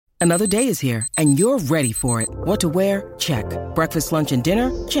Another day is here, and you're ready for it. What to wear? Check. Breakfast, lunch, and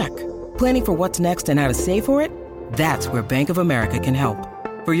dinner? Check. Planning for what's next and how to save for it? That's where Bank of America can help.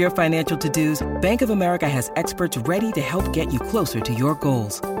 For your financial to-dos, Bank of America has experts ready to help get you closer to your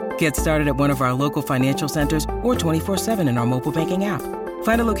goals. Get started at one of our local financial centers or 24/7 in our mobile banking app.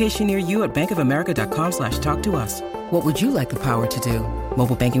 Find a location near you at bankofamerica.com/talktous. What would you like the power to do?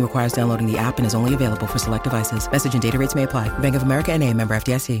 Mobile banking requires downloading the app and is only available for select devices. Message and data rates may apply. Bank of America N.A., member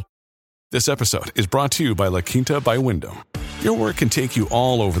FDIC. This episode is brought to you by La Quinta by Wyndham. Your work can take you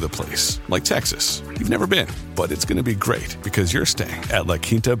all over the place, like Texas. You've never been, but it's going to be great because you're staying at La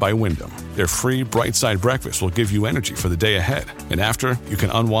Quinta by Wyndham. Their free Bright Side breakfast will give you energy for the day ahead. And after, you can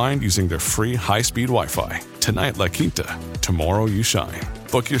unwind using their free high-speed Wi-Fi. Tonight, La Quinta. Tomorrow, you shine.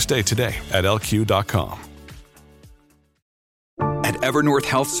 Book your stay today at lq.com. At Evernorth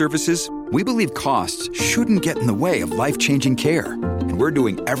Health Services, we believe costs shouldn't get in the way of life-changing care, and we're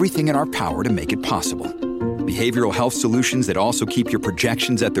doing everything in our power to make it possible. Behavioral health solutions that also keep your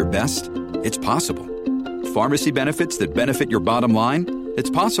projections at their best? It's possible. Pharmacy benefits that benefit your bottom line? It's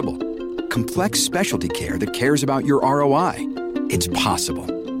possible. Complex specialty care that cares about your ROI? It's possible.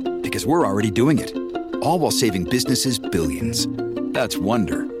 Because we're already doing it. All while saving businesses billions. That's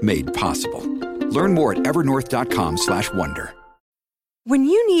Wonder made possible. Learn more at evernorth.com/wonder. When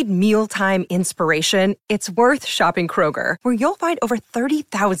you need mealtime inspiration, it's worth shopping Kroger, where you'll find over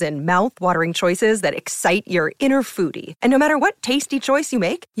 30,000 mouth-watering choices that excite your inner foodie. And no matter what tasty choice you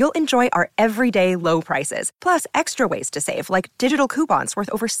make, you'll enjoy our everyday low prices, plus extra ways to save, like digital coupons worth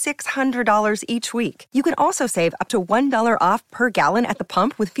over $600 each week. You can also save up to $1 off per gallon at the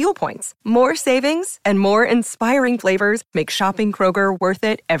pump with fuel points. More savings and more inspiring flavors make shopping Kroger worth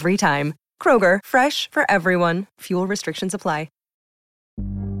it every time. Kroger, fresh for everyone. Fuel restrictions apply.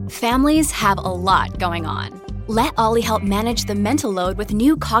 Families have a lot going on. Let Ollie help manage the mental load with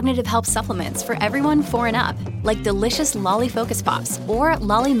new cognitive help supplements for everyone 4 and up, like delicious Lolly Focus Pops or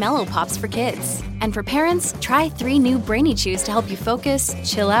Lolly Mellow Pops for kids. And for parents, try 3 new Brainy Chews to help you focus,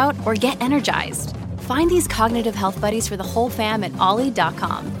 chill out, or get energized. Find these cognitive health buddies for the whole fam at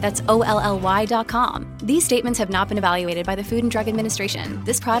ollie.com. That's OLLY.com. These statements have not been evaluated by the Food and Drug Administration.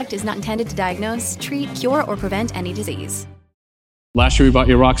 This product is not intended to diagnose, treat, cure, or prevent any disease. Last year we bought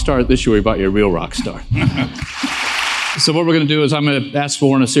you a rock star. This year we bought you a real rock star. So what we're going to do is I'm going to ask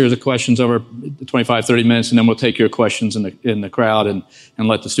Warren a series of questions over 25, 30 minutes, and then we'll take your questions in the crowd and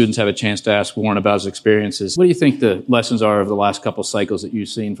let the students have a chance to ask Warren about his experiences. What do you think the lessons are of the last couple cycles that you've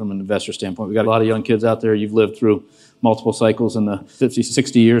seen from an investor standpoint? We've got a lot of young kids out there. You've lived through multiple cycles in the 50,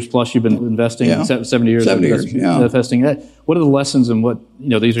 60 years plus you've been investing, 70 years. Investing. What are the lessons and what,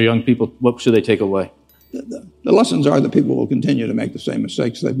 these are young people, what should they take away? The lessons are that people will continue to make the same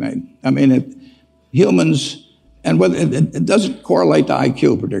mistakes they've made. I mean, humans, and whether it doesn't correlate to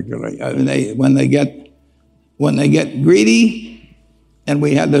IQ particularly. I mean, when they get greedy, and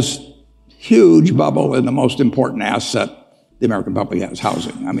we had this huge bubble in the most important asset the American public has,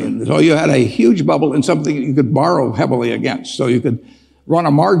 housing. I mean, so you had a huge bubble in something you could borrow heavily against. So you could run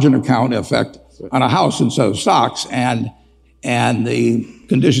a margin account effect on a house instead of stocks, and the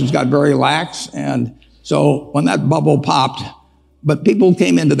conditions got very lax, and so when that bubble popped, but people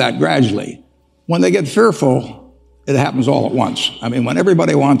came into that gradually. When they get fearful, it happens all at once. I mean, when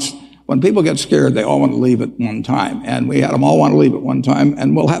people get scared, they all want to leave at one time. And we had them all want to leave at one time,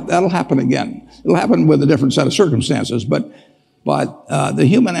 and that'll happen again. It'll happen with a different set of circumstances, but the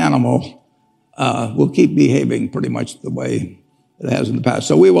human animal will keep behaving pretty much the way it has in the past.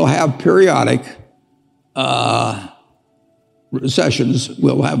 So we will have periodic recessions.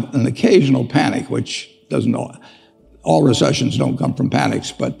 We'll have an occasional panic, which doesn't all recessions don't come from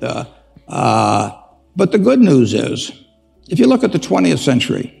panics, but the good news is, if you look at the 20th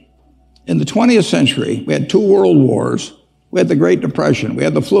century, in the 20th century, we had 2 world wars, we had the Great Depression, we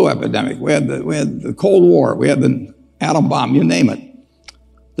had the flu epidemic, we had the Cold War, we had the atom bomb, you name it.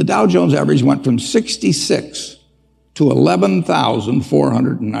 The Dow Jones average went from 66 to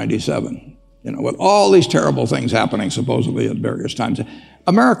 11,497. With all these terrible things happening supposedly at various times.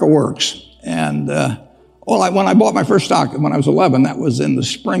 America works. And when I bought my first stock when I was 11, that was in the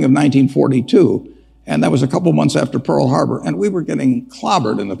spring of 1942. And that was a couple months after Pearl Harbor. And we were getting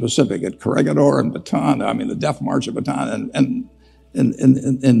clobbered in the Pacific at Corregidor and Bataan. I mean, the Death March of Bataan. And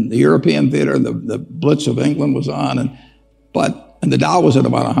in the European theater, the Blitz of England was on. And the Dow was at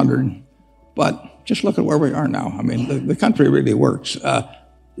about 100. But just look at where we are now. I mean, the country really works.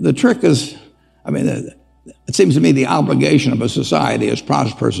 The trick is, it seems to me the obligation of a society as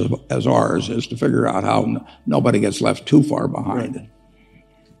prosperous as ours is to figure out how nobody gets left too far behind. Right.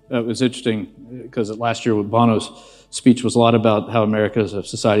 It was interesting because last year with Bono's speech was a lot about how America is a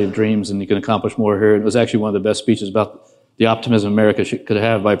society of dreams and you can accomplish more here. It was actually one of the best speeches about the optimism America could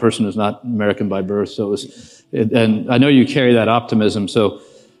have by a person who's not American by birth. So and I know you carry that optimism. So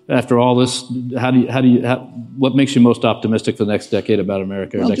after all this, what makes you most optimistic for the next decade about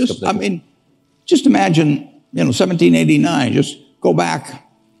America? Or next couple decades? Just imagine, 1789. Just go back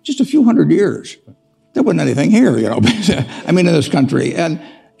just a few hundred years. There wasn't anything here, in this country, and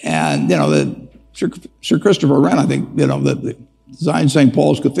Sir Christopher Wren, I think, that designed St.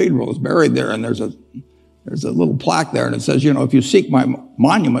 Paul's Cathedral is buried there, and there's a little plaque there, and it says, if you seek my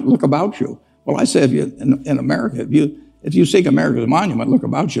monument, look about you. Well, I say, in America, if you seek America's monument, look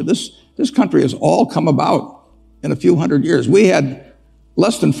about you. This country has all come about in a few hundred years. We had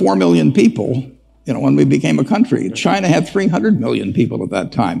less than 4 million people, when we became a country. China had 300 million people at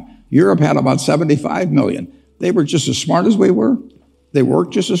that time. Europe had about 75 million. They were just as smart as we were. They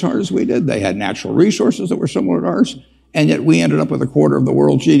worked just as hard as we did. They had natural resources that were similar to ours. And yet we ended up with a quarter of the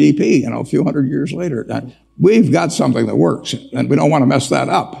world's GDP, a few hundred years later. We've got something that works, and we don't want to mess that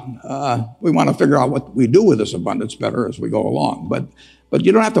up. We want to figure out what we do with this abundance better as we go along. But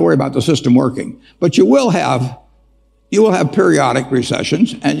you don't have to worry about the system working. But you will have periodic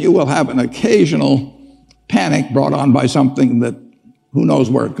recessions, and you will have an occasional panic brought on by something that who knows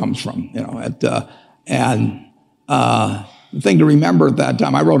where it comes from. The thing to remember at that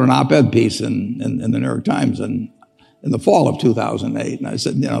time, I wrote an op-ed piece in the New York Times in the fall of 2008, and I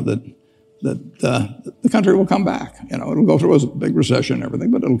said, that the country will come back. It'll go through a big recession and everything,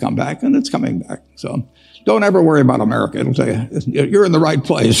 but it'll come back, and it's coming back. So don't ever worry about America. It'll tell you, you're in the right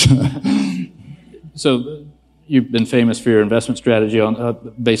place. So you've been famous for your investment strategy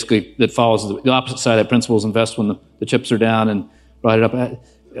on basically that follows the opposite side of principles. Invest when the chips are down and ride it up.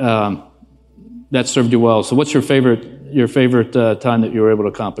 That served you well. So what's your favorite time that you were able to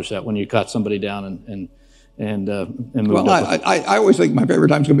accomplish that, when you caught somebody down and moved well, up? I always think my favorite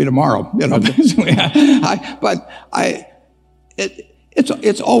time's going to be tomorrow.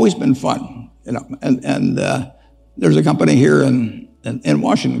 It's always been fun. And there's a company here in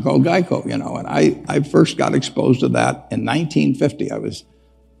Washington called Geico. And I first got exposed to that in 1950.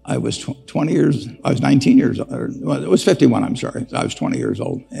 I was 20 years. I was 19 years. It was 51. I'm sorry. I was 20 years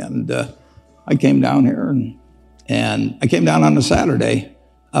old, and I came down here, and I came down on a Saturday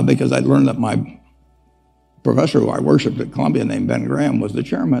because I'd learned that my professor who I worshipped at Columbia named Ben Graham was the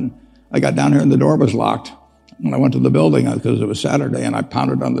chairman. I got down here and the door was locked. When I went to the building, because it was Saturday, and I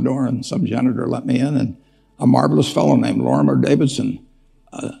pounded on the door, and some janitor let me in, and a marvelous fellow named Lorimer Davidson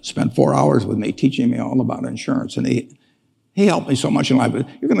spent 4 hours with me teaching me all about insurance, and he helped me so much in life.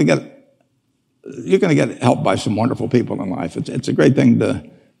 You're going to get help by some wonderful people in life. It's a great thing to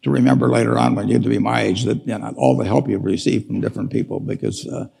remember later on when you get to be my age, that all the help you've received from different people, because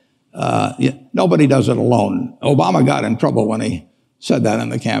nobody does it alone. Obama got in trouble when he said that in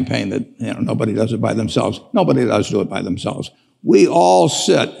the campaign, that nobody does it by themselves. Nobody does do it by themselves. We all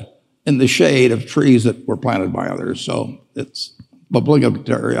sit in the shade of trees that were planted by others. So it's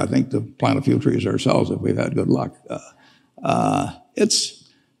obligatory, I think, to plant a few trees ourselves if we've had good luck. It's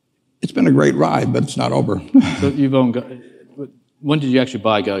been a great ride, but it's not over. So you've owned. When did you actually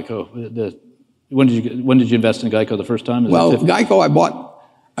buy Geico? When did you invest in Geico the first time? Geico I bought.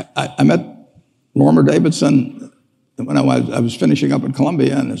 I met Lorimer Davidson when I was finishing up at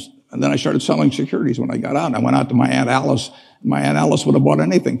Columbia, and then I started selling securities when I got out. And I went out to my Aunt Alice. My Aunt Alice would have bought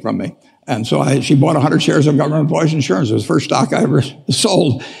anything from me. And so she bought 100 shares of Government Employees Insurance. It was the first stock I ever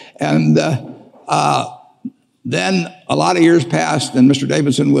sold. And then a lot of years passed, and Mr.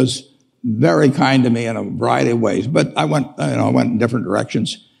 Davidson was very kind to me in a variety of ways. But I went in different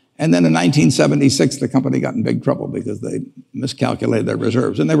directions. And then in 1976, the company got in big trouble because they miscalculated their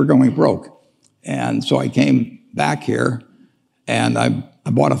reserves, and they were going broke. And so I came back here, and I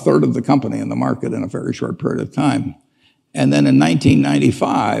bought a third of the company in the market in a very short period of time. And then in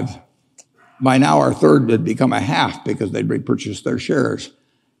 1995, by now our third had become a half because they'd repurchased their shares.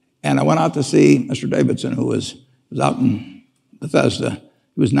 And I went out to see Mr. Davidson, who was out in Bethesda.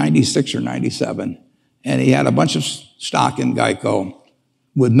 He was 96 or 97, and he had a bunch of stock in Geico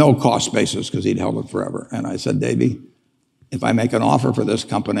with no cost basis because he'd held it forever. And I said, Davey, if I make an offer for this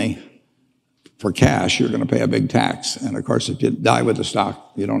company for cash, you're going to pay a big tax. And of course, if you die with the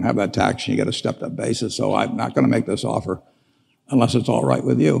stock, you don't have that tax, and you get a stepped up basis. So I'm not going to make this offer unless it's all right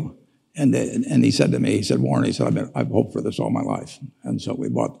with you. And he said to me, Warren, I've hoped for this all my life. And so we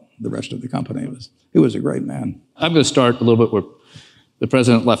bought the rest of the company. He was a great man. I'm going to start a little bit where the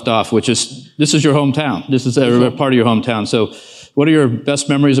president left off, which is, this is your hometown. This is a part of your hometown. So what are your best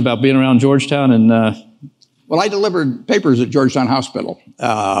memories about being around Georgetown? And Well, I delivered papers at Georgetown Hospital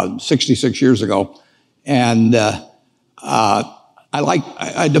 66 years ago. And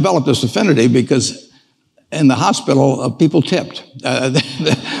I developed this affinity because in the hospital, people tipped.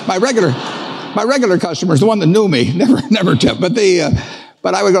 My regular customers, the one that knew me, never tipped.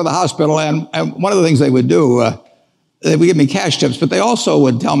 But I would go to the hospital, and one of the things they would do, they would give me cash tips, but they also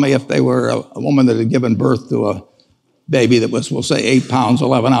would tell me if they were a woman that had given birth to a baby that was, we'll say, 8 pounds,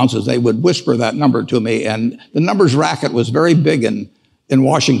 11 ounces, they would whisper that number to me. And the numbers racket was very big in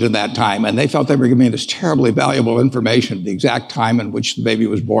Washington that time, and they felt they were giving me this terribly valuable information, the exact time in which the baby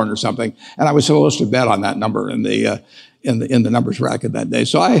was born or something. And I was supposed to bet on that number in the numbers racket that day.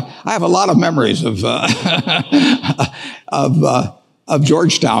 So I have a lot of memories of of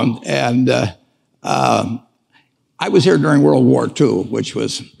Georgetown, and I was here during World War II, which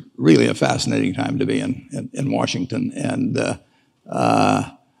was really a fascinating time to be in Washington. And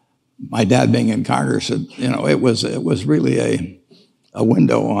my dad being in Congress, it was really a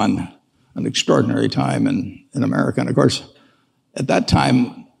window on an extraordinary time in America. And of course, at that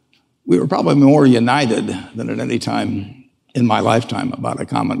time, we were probably more united than at any time in my lifetime about a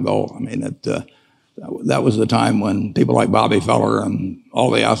common goal. I mean, that was the time when people like Bobby Feller and all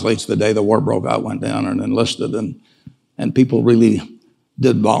the athletes, the day the war broke out, went down and enlisted, and people really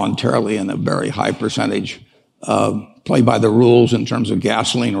did voluntarily in a very high percentage play by the rules in terms of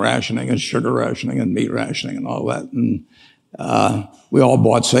gasoline rationing and sugar rationing and meat rationing and all that. And we all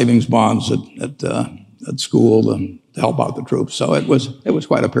bought savings bonds at school to help out the troops. So it was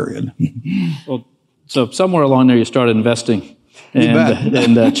quite a period. Well, so somewhere along there you started investing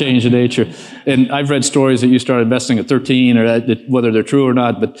and changed the nature. And I've read stories that you started investing at 13, or whether they're true or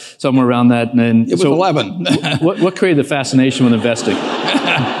not, but somewhere around that. And it was 11. what created the fascination with investing?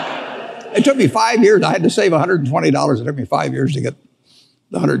 It took me 5 years. I had to save $120. It took me 5 years to get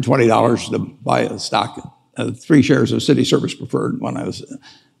the $120 to buy a stock, 3 shares of City Service Preferred when I was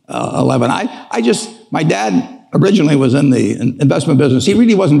 11. My dad originally was in the investment business. He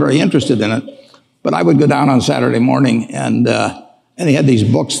really wasn't very interested in it, but I would go down on Saturday morning, and he had these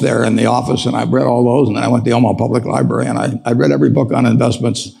books there in the office, and I read all those, and then I went to the Omaha Public Library, and I read every book on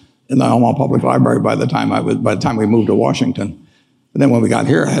investments in the Omaha Public Library by the time we moved to Washington. And then when we got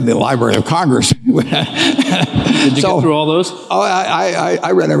here, I had the Library of Congress. Did you get through all those? Oh,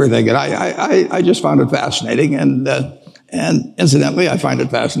 I read everything, and I just found it fascinating, and incidentally, I find it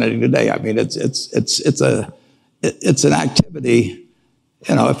fascinating today. I mean, it's an activity.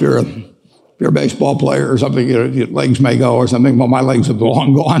 If you're a baseball player or something, your legs may go or something. Well, my legs have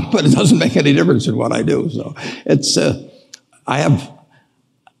long gone, but it doesn't make any difference in what I do. So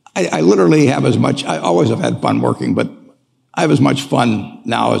I literally have as much. I always have had fun working, but I have as much fun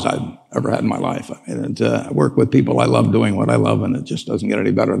now as I've ever had in my life. I mean, I work with people I love doing what I love, and it just doesn't get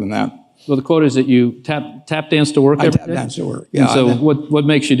any better than that. Well, the quote is that you tap dance to work every day? I tap dance to work, yeah. And so what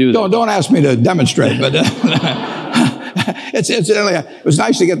makes you do that? Don't ask me to demonstrate, but incidentally, it was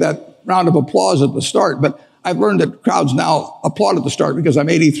nice to get that round of applause at the start, but I've learned that crowds now applaud at the start because I'm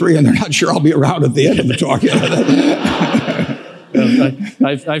 83 and they're not sure I'll be around at the end of the talk.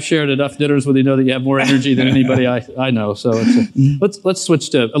 I've shared enough dinners with you know that you have more energy than anybody I know. So let's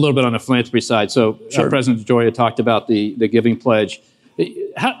switch to a little bit on the philanthropy side. So sure. President DeGioia talked about the Giving Pledge.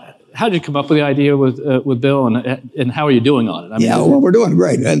 How did you come up with the idea with Bill, and how are you doing on it? I mean, well, we're doing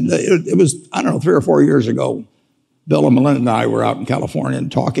great. And it was, 3 or 4 years ago, Bill and Melinda and I were out in California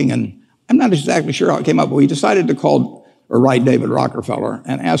and talking, and I'm not exactly sure how it came up, but we decided to call or write David Rockefeller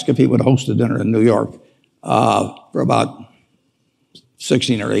and ask if he would host a dinner in New York for about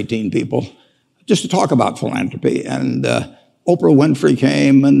 16 or 18 people, just to talk about philanthropy. And Oprah Winfrey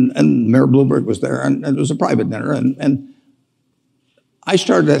came, and Mayor Bloomberg was there, and it was a private dinner. And I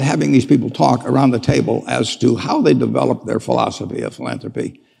started having these people talk around the table as to how they developed their philosophy of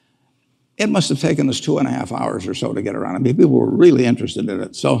philanthropy. It must have taken us 2.5 hours or so to get around. I mean, people were really interested in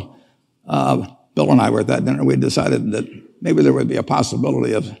it. So Bill and I were at that dinner. We decided that maybe there would be a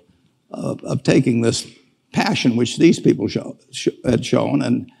possibility of taking this passion which these people had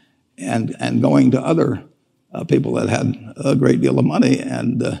shown and going to other people that had a great deal of money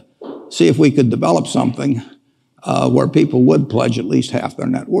and see if we could develop something where people would pledge at least half their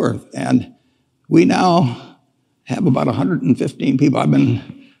net worth. And we now have about 115 people.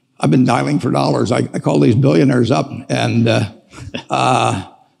 I've been dialing for dollars. I call these billionaires up, and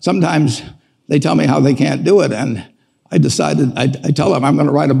sometimes they tell me how they can't do it, and I decided, I tell them I'm going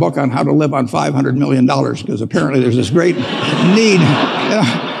to write a book on how to live on $500 million, because apparently there's this great need.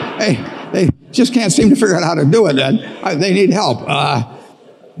 They just can't seem to figure out how to do it, and they need help.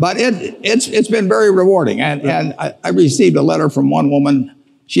 But it's been very rewarding, and I received a letter from one woman.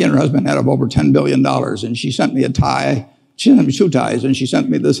 She and her husband had over $10 billion, and she sent me a tie. She sent me 2 ties, and she sent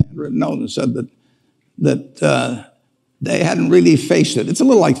me this handwritten note and said that they hadn't really faced it. It's a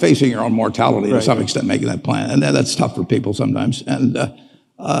little like facing your own mortality to some extent, making that plan. And that's tough for people sometimes. And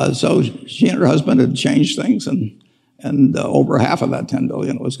so she and her husband had changed things, and over half of that $10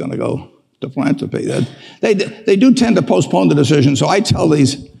 billion was going to go to philanthropy. They do tend to postpone the decision. So I tell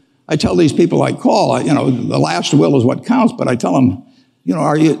these people I call, the last will is what counts, but I tell them,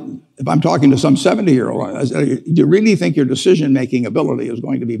 if I'm talking to some 70-year-old, I say, do you really think your decision-making ability is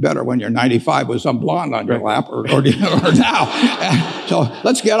going to be better when you're 95 with some blonde on your lap or now? So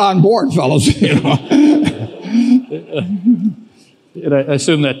let's get on board, fellas. And I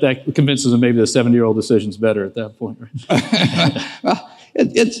assume that convinces them maybe the 70-year-old decision's better at that point, right? Well,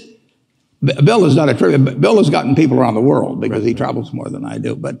 Bill has done a trivia. Bill has gotten people around the world because he travels more than I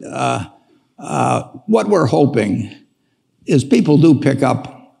do. But what we're hoping is people do pick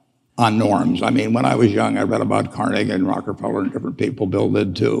up on norms. I mean, when I was young, I read about Carnegie and Rockefeller and different people. Bill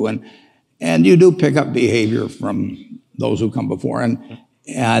did too. And you do pick up behavior from those who come before.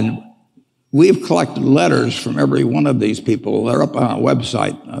 And we've collected letters from every one of these people. They're up on our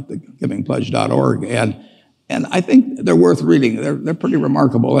website at thegivingpledge.org. And I think they're worth reading. They're pretty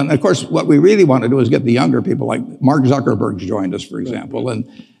remarkable. And of course, what we really want to do is get the younger people, like Mark Zuckerberg's joined us, for example. And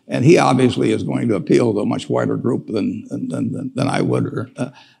he obviously is going to appeal to a much wider group than I would.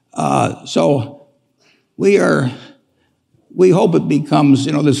 So we hope it becomes,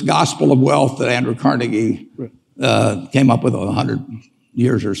 this gospel of wealth that Andrew Carnegie came up with 100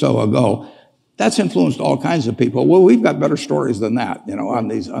 years or so ago. That's influenced all kinds of people. Well, we've got better stories than that, on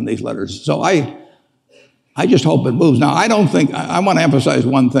these letters. So I just hope it moves. Now, I don't think, I want to emphasize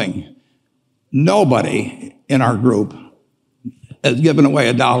one thing. Nobody in our group has given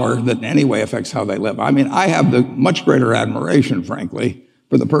away $1 that in any way affects how they live. I mean, I have the much greater admiration, frankly,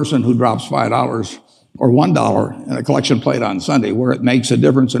 for the person who drops $5 or $1 in a collection plate on Sunday, where it makes a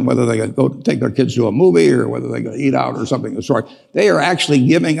difference in whether they go take their kids to a movie or whether they go eat out or something of the sort. They are actually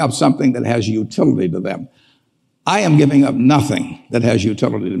giving up something that has utility to them. I am giving up nothing that has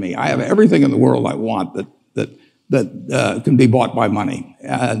utility to me. I have everything in the world I want that can be bought by money.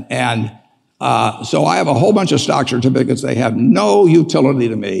 So I have a whole bunch of stock certificates. They have no utility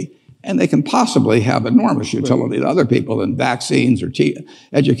to me, and they can possibly have enormous utility to other people in vaccines or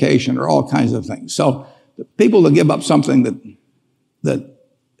education or all kinds of things. So the people that give up something that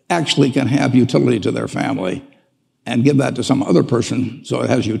actually can have utility to their family and give that to some other person so it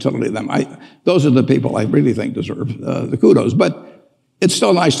has utility to them, those are the people I really think deserve the kudos. But it's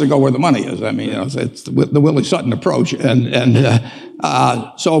still nice to go where the money is. I mean, it's the Willie Sutton approach. So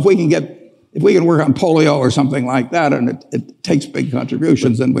if we can work on polio or something like that, and it takes big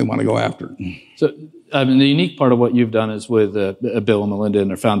contributions, then we want to go after it. So, I mean, the unique part of what you've done is with Bill and Melinda and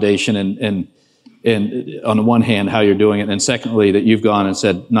their foundation, and on the one hand, how you're doing it, and secondly, that you've gone and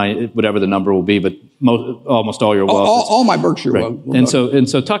said, whatever the number will be, but almost all your wealth. All my Berkshire wealth. And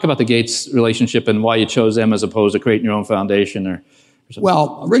so talk about the Gates relationship and why you chose them as opposed to creating your own foundation or something.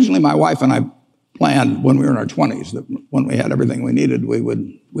 Well, originally my wife and I planned when we were in our 20s that when we had everything we needed, we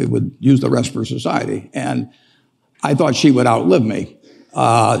would use the rest for society. And I thought she would outlive me.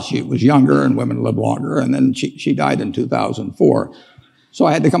 She was younger and women live longer. And then she died in 2004. So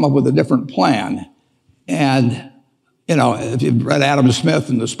I had to come up with a different plan. And, if you've read Adam Smith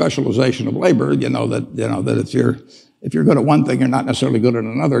and the specialization of labor, you know that if you're good at one thing, you're not necessarily good at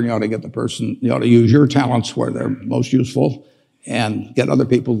another. And you ought to get the person, you ought to use your talents where they're most useful and get other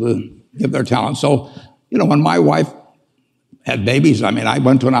people to give their talents. So, when my wife had babies, I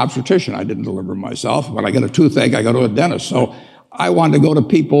went to an obstetrician. I didn't deliver myself. When I get a toothache, I go to a dentist. So I wanted to go to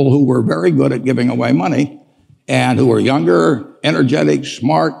people who were very good at giving away money and who were younger, energetic,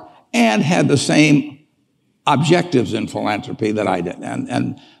 smart, and had the same objectives in philanthropy that I did.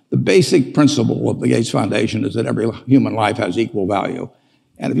 And the basic principle of the Gates Foundation is that every human life has equal value.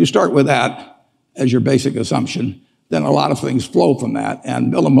 And if you start with that as your basic assumption, then a lot of things flow from that. And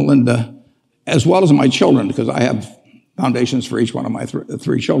Bill and Melinda, as well as my children, because I have foundations for each one of my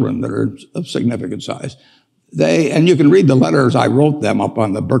three children that are of significant size. And you can read the letters I wrote them up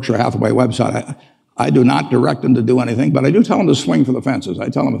on the Berkshire Hathaway website. I do not direct them to do anything, but I do tell them to swing for the fences. I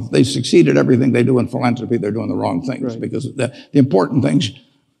tell them if they succeed at everything they do in philanthropy, they're doing the wrong things, right? Because the important things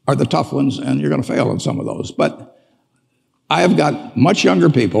are the tough ones, and you're going to fail in some of those. But I have got much younger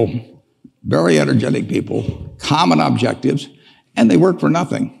people, very energetic people, common objectives, and they work for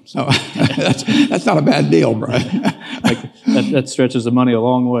nothing. So that's not a bad deal, Brian. that stretches the money a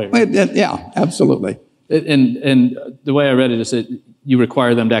long way. Right? Yeah, absolutely. And the way I read it is that you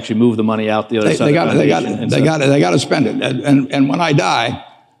require them to actually move the money out the other side. They got to spend it. And when I die,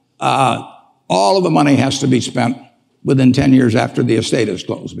 all of the money has to be spent within 10 years after the estate is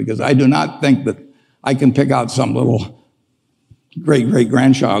closed, because I do not think that I can pick out some little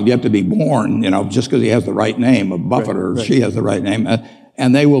great-great-grandchild yet to be born, just because he has the right name of Buffett or she has the right name,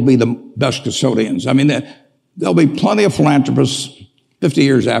 and they will be the best custodians. I mean, there'll be plenty of philanthropists 50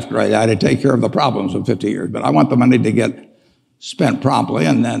 years after I die to take care of the problems of 50 years, but I want the money to get spent promptly,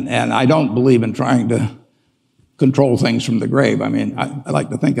 and I don't believe in trying to control things from the grave. I mean, I like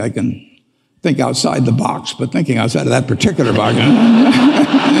to think I can think outside the box, but thinking outside of that particular box.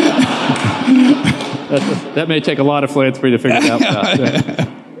 That may take a lot of philanthropy to figure it out.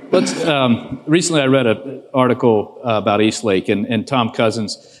 Recently I read an article about Eastlake and Tom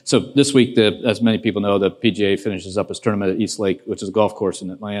Cousins. So this week, as many people know, the PGA finishes up its tournament at Eastlake, which is a golf course in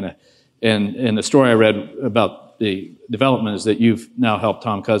Atlanta. And the story I read about the development is that you've now helped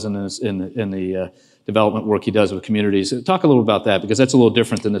Tom Cousins in the development work he does with communities. Talk a little about that, because that's a little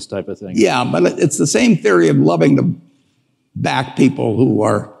different than this type of thing. Yeah, but it's the same theory of loving to back people who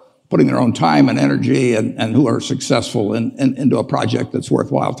are putting their own time and energy and who are successful into a project that's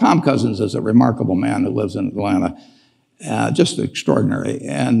worthwhile. Tom Cousins is a remarkable man who lives in Atlanta, just extraordinary.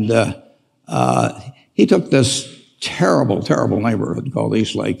 And he took this terrible, terrible neighborhood called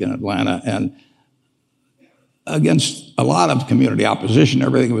Eastlake in Atlanta, and against a lot of community opposition,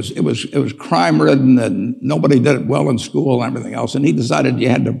 everything it was crime-ridden, and nobody did it well in school and everything else. And he decided you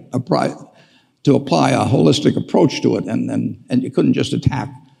had to apply a holistic approach to it, and you couldn't just attack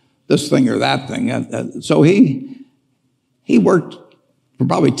this thing or that thing. So he worked for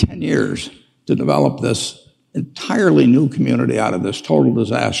probably 10 years to develop this entirely new community out of this total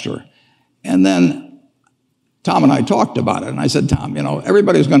disaster. And then Tom and I talked about it, and I said, Tom,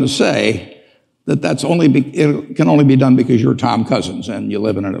 everybody's going to say that it can only be done because you're Tom Cousins and you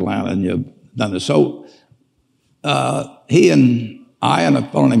live in Atlanta and you've done this. So he and I and a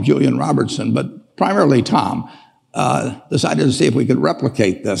fellow named Julian Robertson, but primarily Tom, decided to see if we could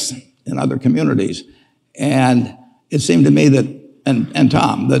replicate this in other communities. And it seemed to me that, and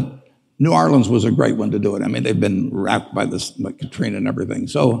Tom, that New Orleans was a great one to do it. I mean, they've been wrapped by this, like Katrina and everything.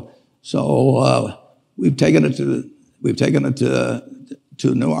 So we've taken it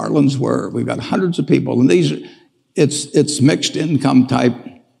to New Orleans, where we've got hundreds of people, and it's mixed income type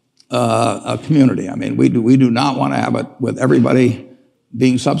community. I mean, we do not want to have it with everybody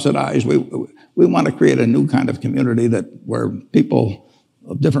being subsidized. We want to create a new kind of community where people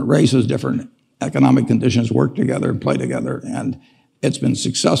of different races, different economic conditions work together and play together. And it's been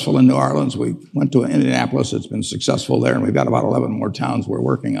successful in New Orleans. We went to Indianapolis. It's been successful there, and we've got about 11 more towns we're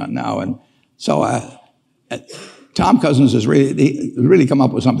working on now. And so Tom Cousins has really come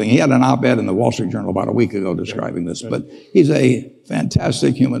up with something. He had an op-ed in the Wall Street Journal about a week ago describing this, but he's a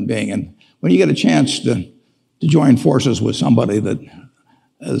fantastic human being. And when you get a chance to join forces with somebody that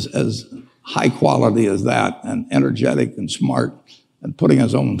as high quality as that, and energetic and smart, and putting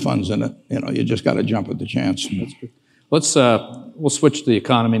his own funds in it, you just got to jump at the chance. That's good. We'll switch to the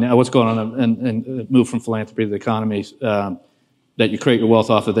economy now. What's going on, and move from philanthropy to the economy that you create your wealth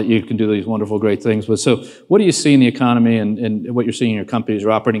off of, that you can do these wonderful, great things with. So what do you see in the economy and what you're seeing in your companies,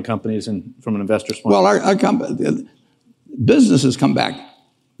 your operating companies, and from an investor's point? Well, our business has come back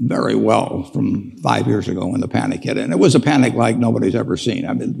very well from 5 years ago when the panic hit. And it was a panic like nobody's ever seen.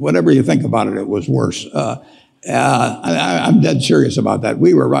 I mean, whatever you think about it, it was worse. I'm dead serious about that.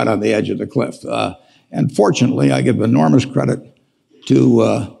 We were right on the edge of the cliff. And fortunately, I give enormous credit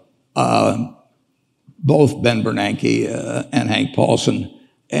to both Ben Bernanke and Hank Paulson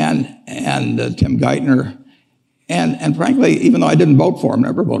and Tim Geithner. And frankly, even though I didn't vote for him,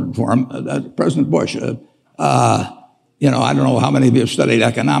 never voted for him, President Bush, I don't know how many of you have studied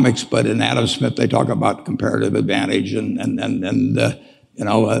economics, but in Adam Smith, they talk about comparative advantage and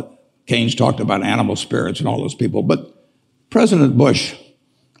Keynes talked about animal spirits and all those people. But President Bush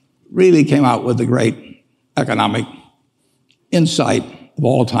really came out with the great economic insight of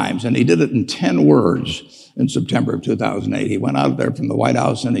all times. And he did it in 10 words in September of 2008. He went out there from the White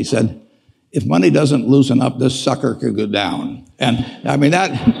House and he said, if money doesn't loosen up, this sucker could go down. And I mean,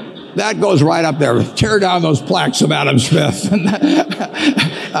 that goes right up there. Tear down those plaques of Adam Smith.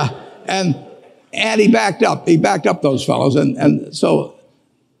 And he backed up those fellows. And so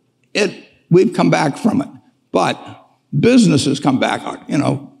we've come back from it. But business has come back.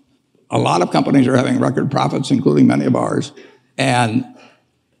 A lot of companies are having record profits, including many of ours. And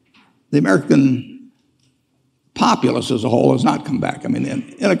the American populace as a whole has not come back. I mean,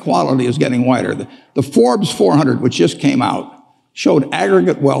 the inequality is getting wider. The Forbes 400, which just came out, showed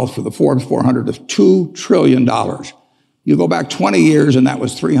aggregate wealth for the Forbes 400 of $2 trillion. You go back 20 years and that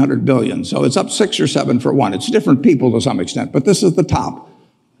was $300 billion. So it's up 6 or 7 for one. It's different people to some extent, but this is the top.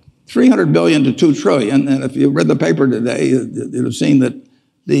 $300 billion to $2 trillion. And if you read the paper today, you'd have seen that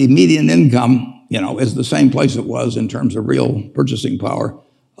the median income, is the same place it was in terms of real purchasing power.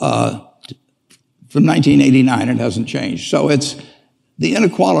 From 1989, it hasn't changed. So the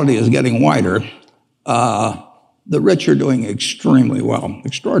inequality is getting wider. The rich are doing extremely well,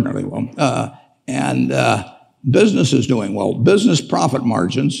 extraordinarily well. And business is doing well. Business profit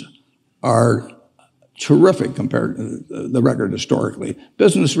margins are terrific compared to the record historically.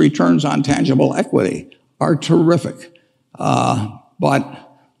 Business returns on tangible equity are terrific. But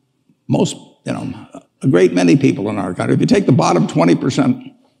most, a great many people in our country, if you take the bottom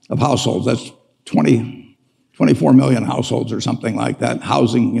 20% of households, that's 24 million households or something like that,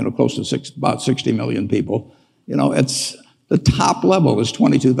 housing, close to about 60 million people, it's the top level is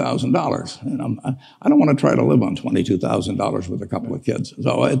 $22,000. And I don't want to try to live on $22,000 with a couple of kids.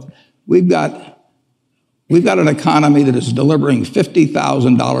 So we've got an economy that is delivering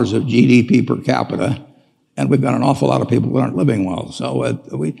 $50,000 of GDP per capita, and we've got an awful lot of people that aren't living well. So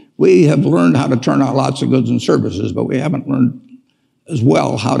we have learned how to turn out lots of goods and services, but we haven't learned as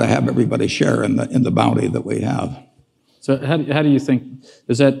well how to have everybody share in the bounty that we have. So how do you think,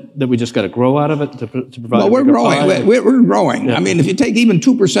 is that we just got to grow out of it to provide? Well, we're growing. We're growing. Yeah. I mean, if you take even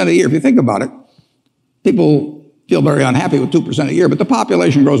 2% a year, if you think about it, people feel very unhappy with 2% a year, but the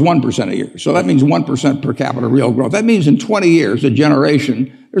population grows 1% a year. So that means 1% per capita real growth. That means in 20 years, a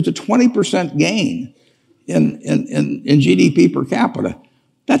generation, there's a 20% gain in GDP per capita.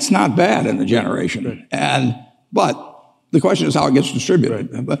 That's not bad in a generation. But the question is how it gets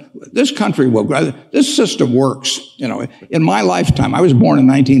distributed. Right. But this country will grow. This system works. In my lifetime, I was born in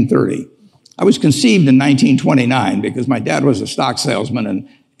 1930. I was conceived in 1929 because my dad was a stock salesman,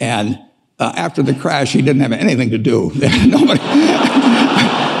 and after the crash, he didn't have anything to do. Nobody.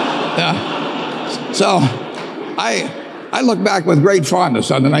 So I look back with great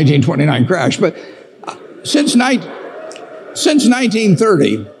fondness on the 1929 crash. But since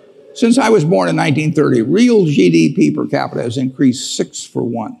 1930. Since I was born in 1930, real GDP per capita has increased 6 for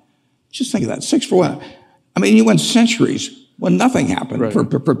 1. Just think of that, 6 for 1. I mean, you went centuries when nothing happened. Right.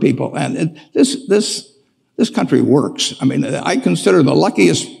 for people. And this country works. I mean, I consider the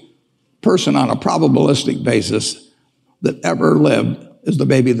luckiest person on a probabilistic basis that ever lived is the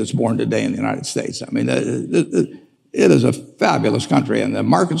baby that's born today in the United States. I mean, it is a fabulous country, and the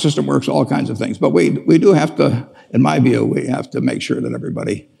market system works, all kinds of things. But we do have to, in my view, we have to make sure that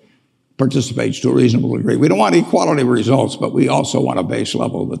everybody participates to a reasonable degree. We don't want equality results, but we also want a base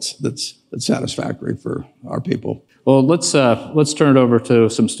level that's satisfactory for our people. Well, let's turn it over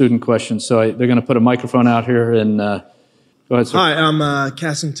to some student questions. So they're going to put a microphone out here, and go ahead, sir. Hi, I'm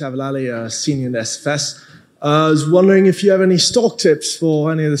Kasim Tavalali, a senior in SFS. I was wondering if you have any stock tips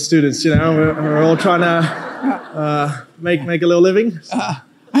for any of the students. We're all trying to make a little living. I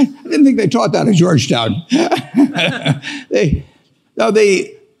didn't think they taught that at Georgetown.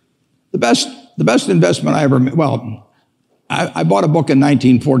 The best investment I ever made, I bought a book in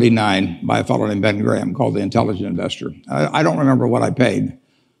 1949 by a fellow named Ben Graham called The Intelligent Investor. I don't remember what I paid,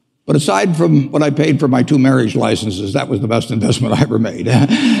 but aside from what I paid for my 2 marriage licenses, that was the best investment I ever made.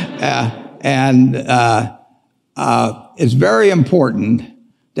 It's very important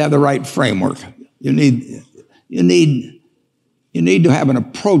to have the right framework. You need to have an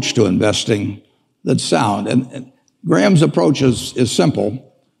approach to investing that's sound. And Graham's approach is simple.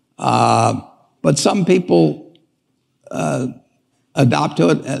 But some people adopt to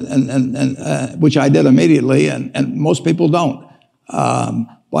it, and which I did immediately, and most people don't.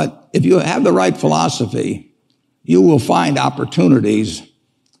 But if you have the right philosophy, you will find opportunities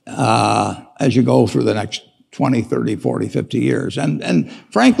as you go through the next 20, 30, 40, 50 years. And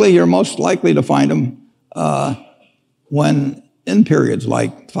frankly, you're most likely to find them when in periods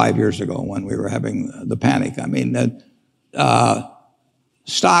like 5 years ago when we were having the panic. I mean,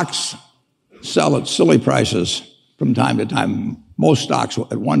 stocks sell at silly prices from time to time. Most stocks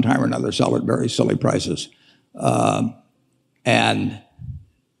at one time or another sell at very silly prices. And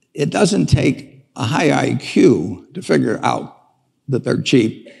it doesn't take a high IQ to figure out that they're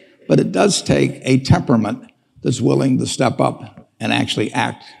cheap, but it does take a temperament that's willing to step up and actually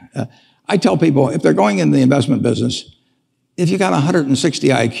act. I tell people, if they're going in the investment business, if you got 160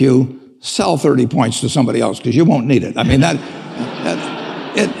 IQ, sell 30 points to somebody else because you won't need it. I mean,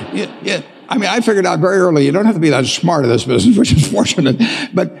 I figured out very early, you don't have to be that smart in this business, which is fortunate,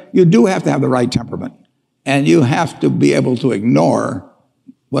 but you do have to have the right temperament. And you have to be able to ignore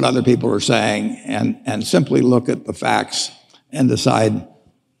what other people are saying and simply look at the facts and decide,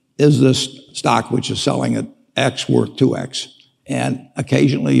 is this stock which is selling at X worth 2X? And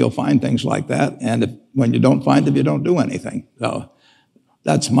occasionally you'll find things like that. And when you don't find them, you don't do anything. So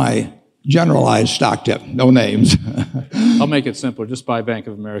that's my generalized stock tip, no names. I'll make it simpler. Just buy Bank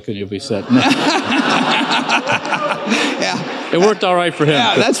of America and you'll be set. Yeah. It worked all right for him.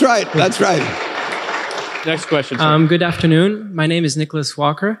 Yeah, that's right. That's right. Next question, sir. Good afternoon. My name is Nicholas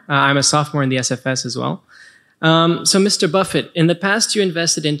Walker. I'm a sophomore in the SFS as well. So, Mr. Buffett, in the past you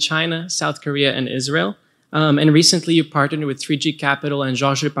invested in China, South Korea, and Israel. And recently you partnered with 3G Capital and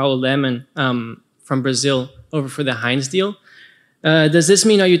Jorge Paulo Lemann from Brazil over for the Heinz deal. Does this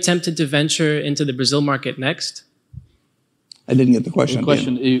mean, are you tempted to venture into the Brazil market next? I didn't get the question. The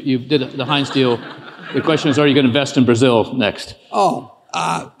question, you did the Heinz deal. The question is, are you going to invest in Brazil next?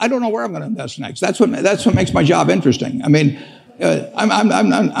 I don't know where I'm going to invest next. That's what makes my job interesting. I mean,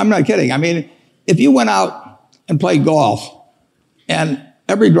 I'm not kidding. I mean, if you went out and played golf and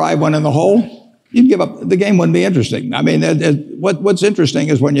every drive went in the hole, you'd give up. The game wouldn't be interesting. I mean, what's interesting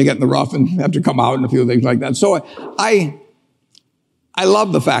is when you get in the rough and have to come out and a few things like that. So I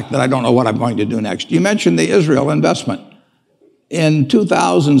love the fact that I don't know what I'm going to do next. You mentioned the Israel investment. In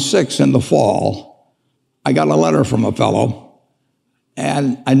 2006, in the fall, I got a letter from a fellow,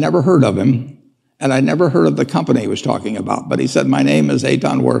 and I never heard of him, and I never heard of the company he was talking about. But he said, my name is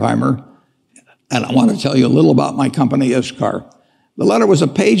Eitan Wertheimer, and I want to tell you a little about my company, Ishkar. The letter was a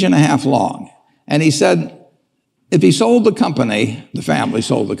page and a half long, and he said, if he sold the company, the family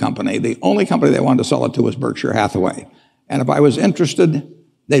sold the company, the only company they wanted to sell it to was Berkshire Hathaway. And if I was interested,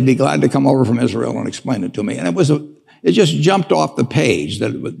 they'd be glad to come over from Israel and explain it to me. And it just jumped off the page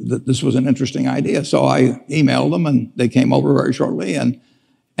that this was an interesting idea. So I emailed them, and they came over very shortly, and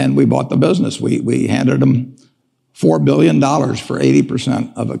we bought the business. We handed them $4 billion for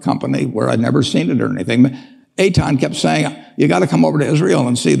 80% of a company where I'd never seen it or anything. Eitan kept saying, you got to come over to Israel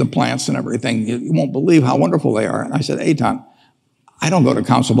and see the plants and everything. You won't believe how wonderful they are. And I said, Eitan, I don't go to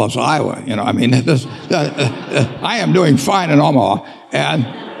Council Bluffs, Iowa. You know, I mean, I am doing fine in Omaha. And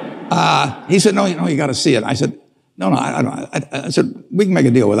he said, no, you got to see it. I said, no, I said, we can make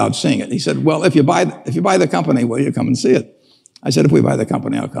a deal without seeing it. He said, well, if you buy the company, will you come and see it? I said, if we buy the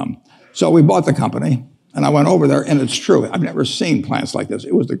company, I'll come. So we bought the company, and I went over there, and it's true. I've never seen plants like this.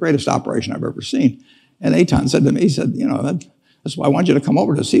 It was the greatest operation I've ever seen. And Eitan said to me, he said, that's why I want you to come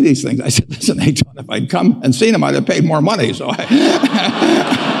over to see these things. I said, listen, Eitan, if I'd come and seen them, I'd have paid more money. So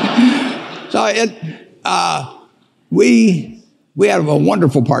we have a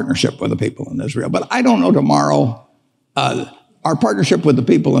wonderful partnership with the people in Israel. But I don't know tomorrow. Our partnership with the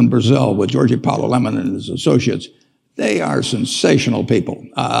people in Brazil, with Jorge Paulo Lemann and his associates, they are sensational people.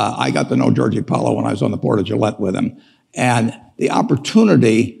 I got to know Jorge Paulo when I was on the board of Gillette with him. And the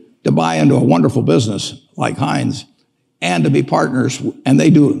opportunity to buy into a wonderful business like Heinz and to be partners, and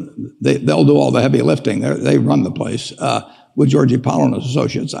they'll do all the heavy lifting. They run the place with Jorge Paulo and his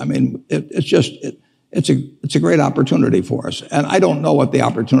associates. I mean, it's a great opportunity for us. And I don't know what the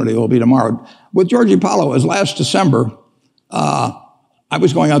opportunity will be tomorrow. With Jorge Paulo, as last December, I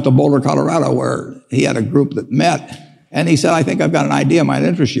was going out to Boulder, Colorado, where he had a group that met, and he said, I think I've got an idea might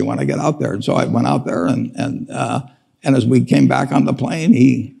interest you when I get out there. And so I went out there, and as we came back on the plane,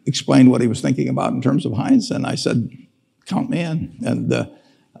 he explained what he was thinking about in terms of Heinz, and I said, count me in. And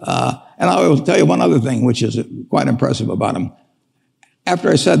I will tell you one other thing, which is quite impressive about him. After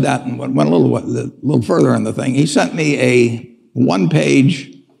I said that and went a little further in the thing, he sent me a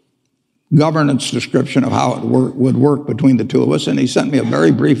one-page governance description of how it would work between the two of us, and he sent me a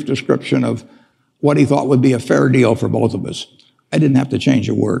very brief description of what he thought would be a fair deal for both of us. I didn't have to change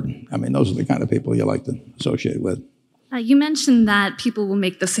a word. I mean, those are the kind of people you like to associate with. You mentioned that people will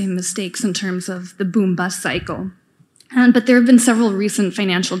make the same mistakes in terms of the boom-bust cycle. But there have been several recent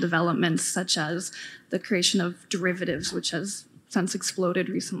financial developments, such as the creation of derivatives, which has since exploded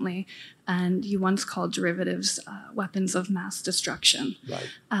recently, and you once called derivatives weapons of mass destruction. Right.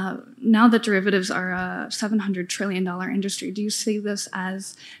 Now that derivatives are a $700 trillion industry, do you see this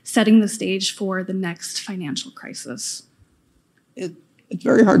as setting the stage for the next financial crisis? It's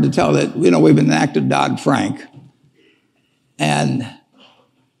very hard to tell. That we've enacted Dodd-Frank, and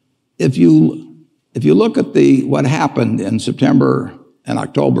if you look at what happened in September and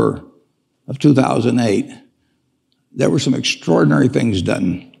October of 2008. There were some extraordinary things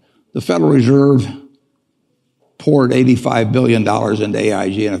done. The Federal Reserve poured $85 billion into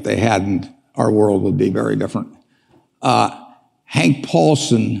AIG, and if they hadn't, our world would be very different. Hank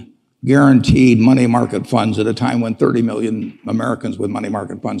Paulson guaranteed money market funds at a time when 30 million Americans with money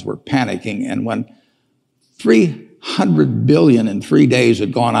market funds were panicking, and when $300 billion in 3 days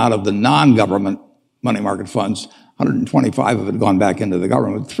had gone out of the non-government money market funds, 125 of it had gone back into the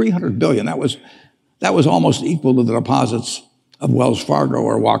government. $300 billion, that was almost equal to the deposits of Wells Fargo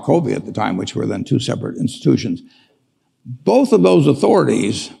or Wachovia at the time, which were then two separate institutions. Both of those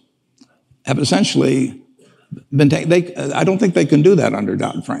authorities have essentially I don't think they can do that under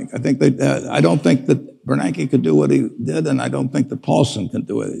Dodd-Frank. I don't think that Bernanke could do what he did, and I don't think that Paulson can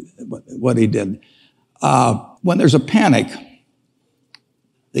do what he did. When there's a panic,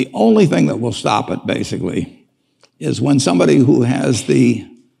 the only thing that will stop it, basically, is when somebody who has the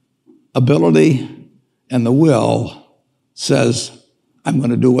ability and the will says, I'm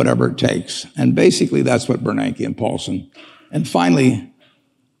going to do whatever it takes. And basically, that's what Bernanke and Paulson, and finally,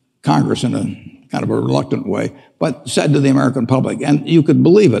 Congress in a kind of a reluctant way, but said to the American public, and you could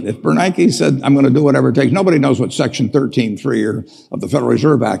believe it. If Bernanke said, I'm going to do whatever it takes, nobody knows what Section 13(3) of the Federal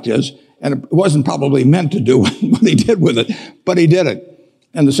Reserve Act is, and it wasn't probably meant to do what he did with it, but he did it.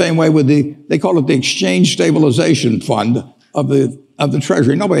 And the same way with they call it the Exchange Stabilization Fund of the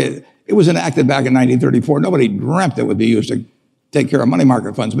Treasury. It was enacted back in 1934. Nobody dreamt it would be used to take care of money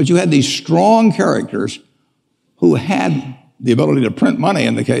market funds. But you had these strong characters who had the ability to print money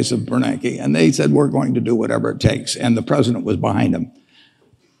in the case of Bernanke, and they said, we're going to do whatever it takes. And the president was behind him.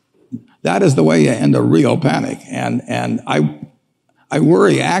 That is the way you end a real panic. And I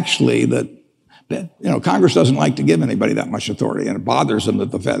worry actually that Congress doesn't like to give anybody that much authority, and it bothers them that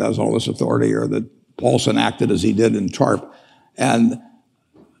the Fed has all this authority or that Paulson acted as he did in TARP. And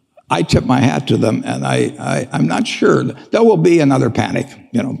I tip my hat to them, and I'm not sure. There will be another panic.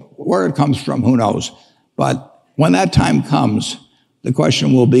 Where it comes from, who knows? But when that time comes, the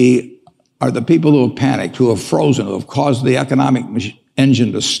question will be, are the people who have panicked, who have frozen, who have caused the economic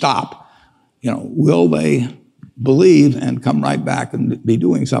engine to stop, will they believe and come right back and be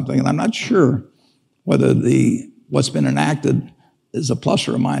doing something? And I'm not sure whether what's been enacted is a plus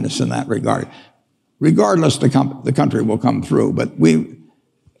or a minus in that regard. Regardless, the country will come through. But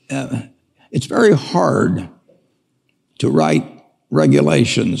it's very hard to write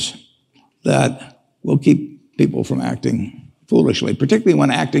regulations that will keep people from acting foolishly, particularly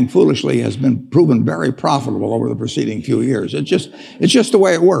when acting foolishly has been proven very profitable over the preceding few years. It's just the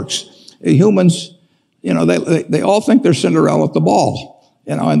way it works. Humans, they all think they're Cinderella at the ball,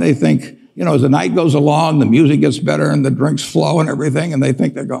 and they think, as the night goes along, the music gets better and the drinks flow and everything, and they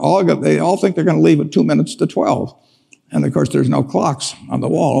think they all think they're going to leave at 2 minutes to 12. And of course, there's no clocks on the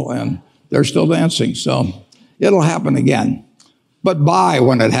wall, and they're still dancing. So it'll happen again. But buy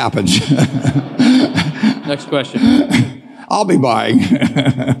when it happens. Next question. I'll be buying.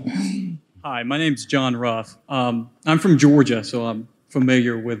 Hi, my name's John Ruff. I'm from Georgia, so I'm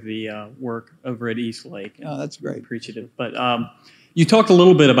familiar with the work over at East Lake. Oh, that's great. Appreciative. But you talked a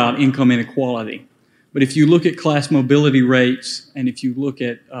little bit about income inequality. But if you look at class mobility rates, and if you look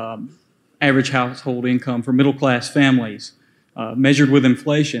at average household income for middle-class families, measured with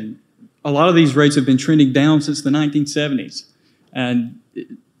inflation, a lot of these rates have been trending down since the 1970s. And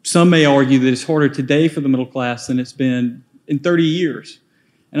some may argue that it's harder today for the middle class than it's been in 30 years.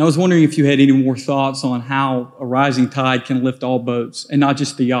 And I was wondering if you had any more thoughts on how a rising tide can lift all boats and not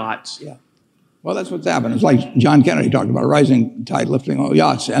just the yachts. Yeah. Well, that's what's happened. It's like John Kennedy talked about, a rising tide lifting all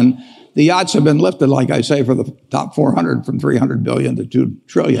yachts. And the yachts have been lifted, like I say, for the top 400 from 300 billion to 2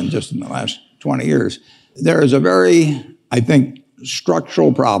 trillion just in the last 20 years. There is a very, I think,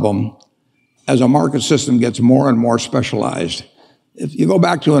 structural problem as a market system gets more and more specialized. If you go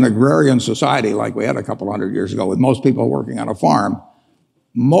back to an agrarian society like we had a couple hundred years ago with most people working on a farm,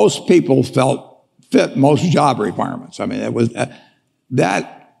 most people fit most job requirements. I mean, it was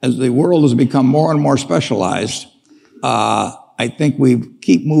that as the world has become more and more specialized, I think we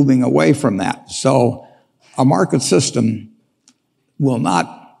keep moving away from that. So a market system will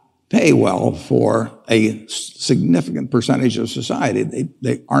not pay well for a significant percentage of society.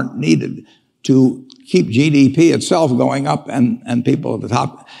 They aren't needed to keep GDP itself going up and people at the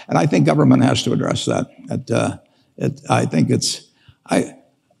top. And I think government has to address that.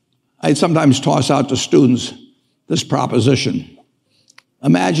 I sometimes toss out to students this proposition.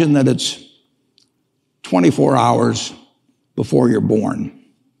 Imagine that it's 24 hours before you're born.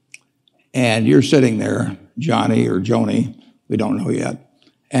 And you're sitting there, Johnny or Joni, we don't know yet,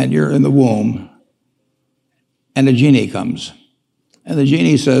 and you're in the womb, and a genie comes. And the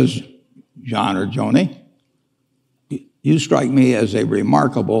genie says, John or Joni, you strike me as a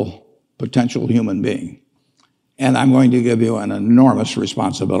remarkable potential human being, and I'm going to give you an enormous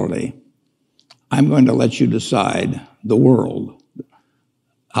responsibility. I'm going to let you decide the world,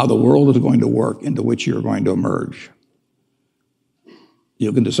 how the world is going to work into which you're going to emerge.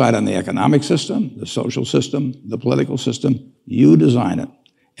 You can decide on the economic system, the social system, the political system. You design it.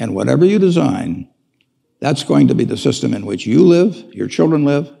 And whatever you design, that's going to be the system in which you live, your children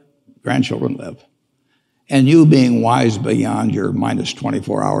live, grandchildren live. And you, being wise beyond your minus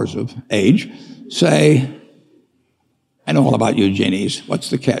 24 hours of age, say, I know all about you, genies. What's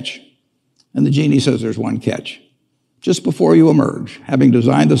the catch? And the genie says there's one catch. Just before you emerge, having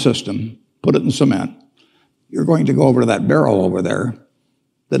designed a system, put it in cement, you're going to go over to that barrel over there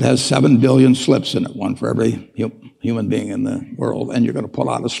that has 7 billion slips in it, one for every human being in the world, and you're going to pull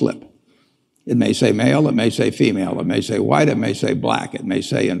out a slip. It may say male, it may say female, it may say white, it may say black, it may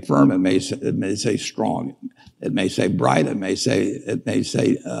say infirm, it may say strong, it may say bright, it may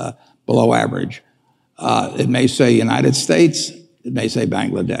say below average, it may say United States, it may say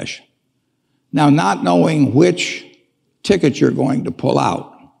Bangladesh. Now, not knowing which ticket you're going to pull out,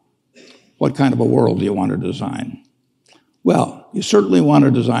 what kind of a world do you want to design? Well, you certainly want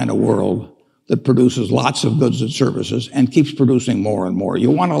to design a world that produces lots of goods and services and keeps producing more and more.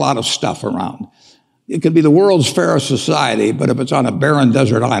 You want a lot of stuff around. It could be the world's fairest society, but if it's on a barren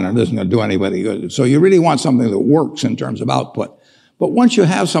desert island, it isn't going to do anybody good. So you really want something that works in terms of output. But once you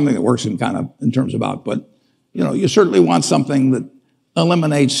have something that works in terms of output, you certainly want something that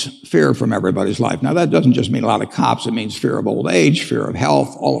eliminates fear from everybody's life. Now, that doesn't just mean a lot of cops. It means fear of old age, fear of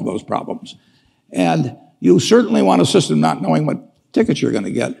health, all of those problems. And you certainly want a system not knowing what tickets you're going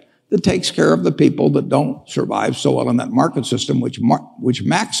to get that takes care of the people that don't survive so well in that market system, which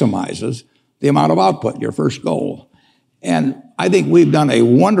maximizes the amount of output, your first goal. And I think we've done a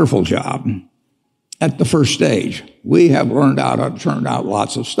wonderful job at the first stage. We have turned out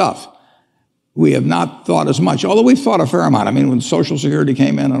lots of stuff. We have not thought as much, although we've thought a fair amount. I mean, when Social Security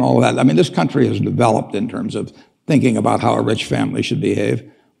came in and all of that, this country has developed in terms of thinking about how a rich family should behave.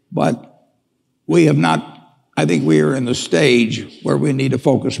 But we have not, I think we are in the stage where we need to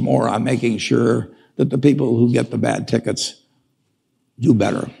focus more on making sure that the people who get the bad tickets do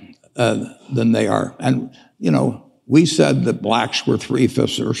better than they are. And, we said that blacks were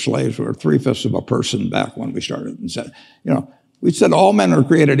 3/5 or slaves were 3/5 of a person back when we started and said, we said all men are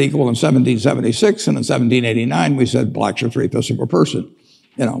created equal in 1776, and in 1789 we said blacks are 3/5 of a person.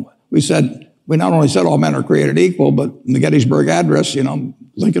 We not only said all men are created equal, but in the Gettysburg Address,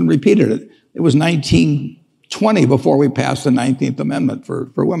 Lincoln repeated it. It was 1920 before we passed the 19th Amendment for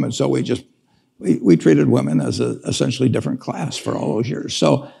women. So we treated women as an essentially different class for all those years.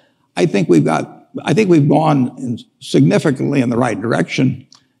 So I think we've gone significantly in the right direction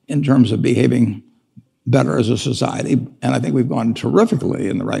in terms of behaving better as a society, and I think we've gone terrifically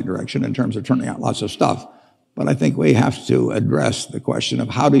in the right direction in terms of turning out lots of stuff. But I think we have to address the question of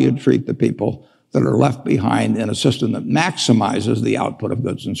how do you treat the people that are left behind in a system that maximizes the output of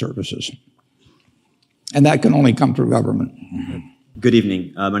goods and services. And that can only come through government. Good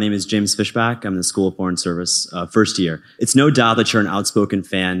evening. My name is James Fishback. I'm in the School of Foreign Service, first year. It's no doubt that you're an outspoken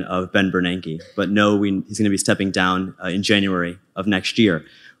fan of Ben Bernanke, but he's going to be stepping down in January of next year.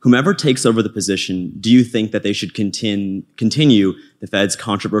 Whomever takes over the position, do you think that they should continue the Fed's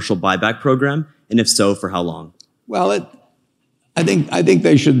controversial buyback program? And if so, for how long? Well, I think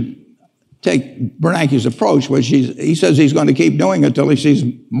they should take Bernanke's approach, which he says he's going to keep doing it till he sees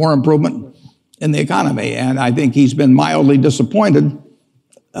more improvement in the economy. And I think he's been mildly disappointed,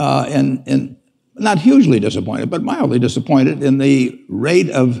 not hugely disappointed, but mildly disappointed in the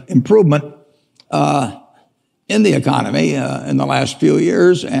rate of improvement in the economy in the last few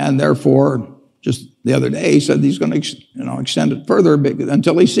years, and therefore, just the other day, he said he's going to extend it further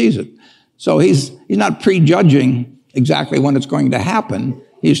until he sees it. So he's not prejudging exactly when it's going to happen.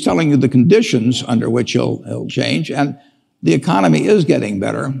 He's telling you the conditions under which he'll change, and the economy is getting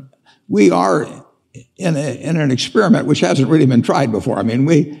better. We are in an experiment which hasn't really been tried before. I mean,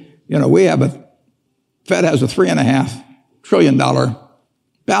 Fed has a $3.5 trillion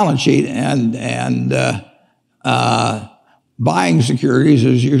balance sheet, and buying securities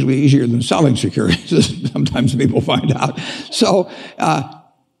is usually easier than selling securities, as sometimes people find out. So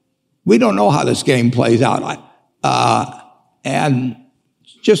we don't know how this game plays out. And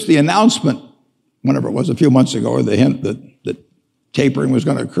just the announcement, whenever it was a few months ago, or the hint that tapering was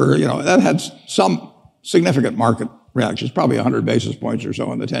going to occur, that had some significant market reactions, probably 100 basis points or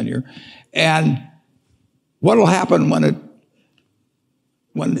so in the 10-year. And what will happen when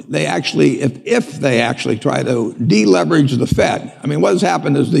they actually, if they actually try to deleverage the Fed? I mean, what has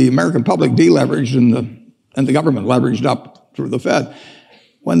happened is the American public deleveraged and the government leveraged up through the Fed.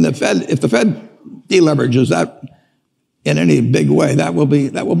 If the Fed deleverages that in any big way, that will be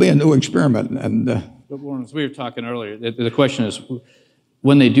a new experiment. And but Warren, as we were talking earlier, the question is,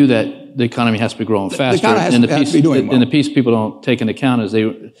 when they do that, the economy has to be growing faster. The piece people don't take into account is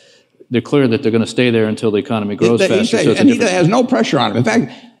they're clear that they're going to stay there until the economy grows faster. And he has no pressure on them. In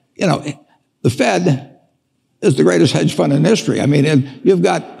fact, the Fed is the greatest hedge fund in history. I mean, you've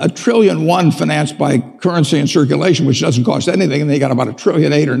got $1.1 trillion financed by currency and circulation, which doesn't cost anything, and they got about $1.8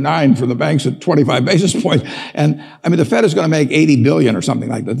 trillion or $1.9 trillion from the banks at 25 basis points. And I mean, the Fed is going to make $80 billion or something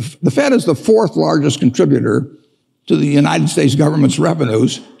like that. The Fed is the fourth largest contributor to the United States government's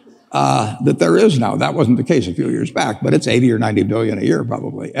revenues that there is now. That wasn't the case a few years back, but it's 80 or 90 billion a year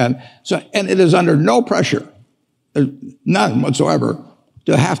probably. And it is under no pressure, none whatsoever,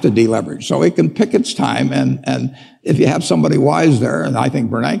 to have to deleverage. So it can pick its time, and if you have somebody wise there, and I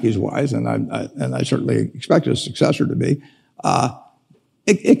think Bernanke's wise, and I certainly expect his successor to be,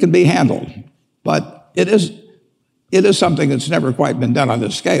 it can be handled. But it is something that's never quite been done on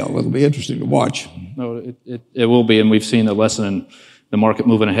this scale. It'll be interesting to watch. No, it will be, and we've seen a lesson in the market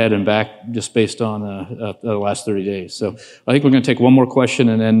moving ahead and back just based on the last 30 days. So I think we're going to take one more question,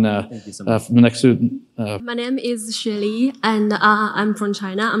 and then from the next student. My name is Shirley, and I'm from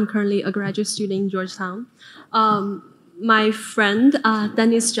China. I'm currently a graduate student in Georgetown. My friend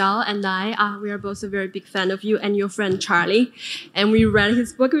Dennis Zhao and I, we are both a very big fan of you and your friend Charlie. And we read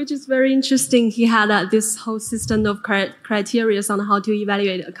his book, which is very interesting. He had this whole system of criteria on how to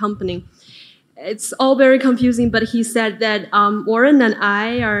evaluate a company. It's all very confusing, but he said that Warren and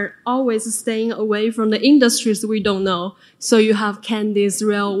I are always staying away from the industries we don't know. So you have candies,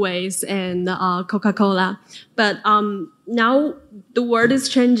 railways, and Coca-Cola. But now the world is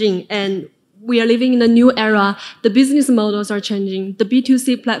changing, and we are living in a new era. The business models are changing. The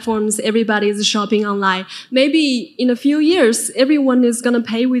B2C platforms, everybody is shopping online. Maybe in a few years, everyone is going to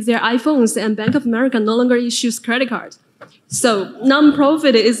pay with their iPhones, and Bank of America no longer issues credit cards. So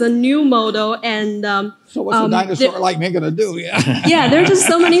non-profit is a new model, and so what's a dinosaur like me going to do? Yeah, there are just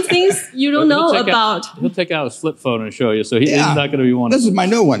so many things you don't know about. He'll take out his flip phone and show you, so he's not going to be one. This is my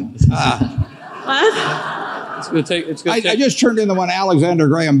new one. What? I just turned in the one Alexander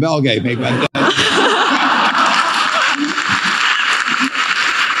Graham Bell gave me. But,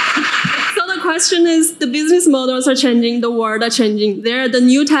 question is, the business models are changing, the world are changing. The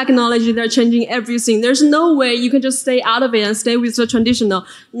new technology, they're changing everything. There's no way you can just stay out of it and stay with the traditional.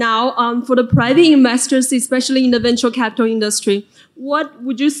 Now, for the private investors, especially in the venture capital industry, what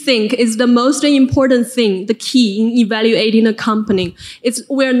would you think is the most important thing, the key in evaluating a company?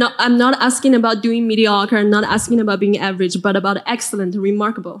 I'm not asking about doing mediocre, I'm not asking about being average, but about excellent,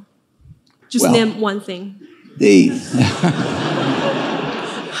 remarkable. Just name one thing.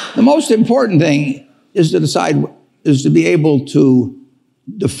 The most important thing is to be able to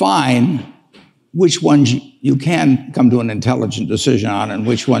define which ones you can come to an intelligent decision on and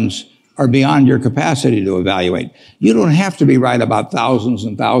which ones are beyond your capacity to evaluate. You don't have to be right about thousands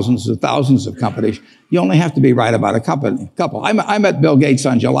and thousands and thousands of companies. You only have to be right about a couple. I met Bill Gates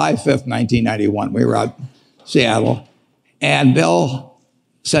on July 5th, 1991. We were out in Seattle, and Bill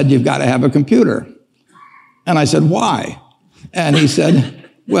said, "You've got to have a computer." And I said, "Why?" And he said,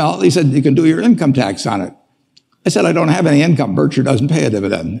 "You can do your income tax on it." I said, "I don't have any income. Berkshire doesn't pay a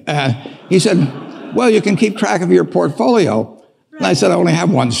dividend." He said, "Well, you can keep track of your portfolio." And I said, "I only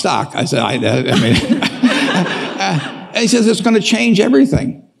have one stock." I said, and he says, "It's going to change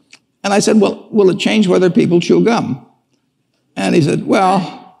everything." And I said, "Well, will it change whether people chew gum?" And he said,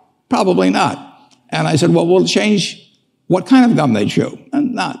 "Well, probably not." And I said, "Well, will it change what kind of gum they chew?"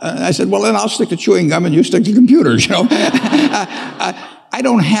 And I said, "Well, then I'll stick to chewing gum and you stick to computers, you know." I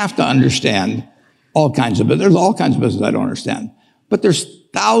don't have to understand all kinds of business. There's all kinds of business I don't understand. But there's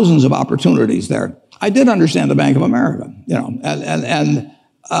thousands of opportunities there. I did understand the Bank of America, you know, and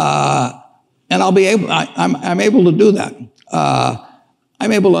I'll be able, I'm able to do that.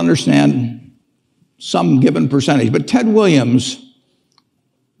 I'm able to understand some given percentage. But Ted Williams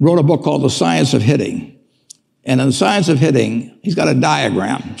wrote a book called The Science of Hitting. And in The Science of Hitting, he's got a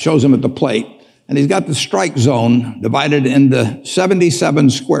diagram, shows him at the plate. And he's got the strike zone divided into 77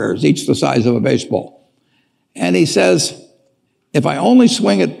 squares, each the size of a baseball. And he says, if I only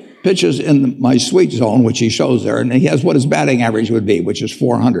swing at pitches in my sweet zone, which he shows there, and he has what his batting average would be, which is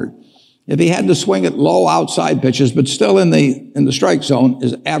 400. If he had to swing at low outside pitches, but still in the strike zone,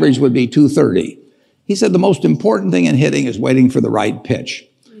 his average would be 230. He said the most important thing in hitting is waiting for the right pitch.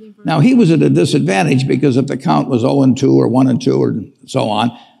 Now, he was at a disadvantage because if the count was 0-2 or 1-2 or so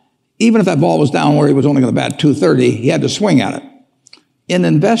on, even if that ball was down where he was only going to bat 230, he had to swing at it. In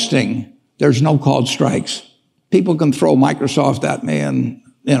investing, there's no called strikes. People can throw Microsoft at me and,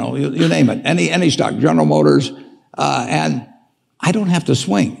 you know, you name it, any stock, General Motors, and I don't have to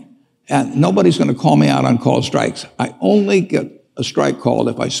swing. And nobody's going to call me out on called strikes. I only get a strike called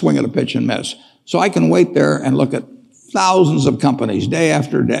if I swing at a pitch and miss. So I can wait there and look at thousands of companies day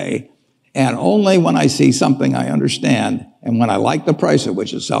after day, and only when I see something I understand and when I like the price at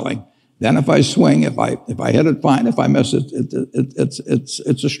which it's selling, Then if I swing, if I hit it, fine. If I miss it,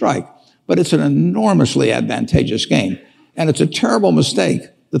 it's a strike. But it's an enormously advantageous game. And it's a terrible mistake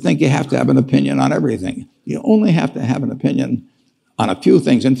to think you have to have an opinion on everything. You only have to have an opinion on a few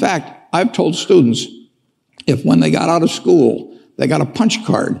things. In fact, I've told students, if when they got out of school, they got a punch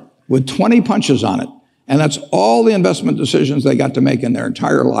card with 20 punches on it, and that's all the investment decisions they got to make in their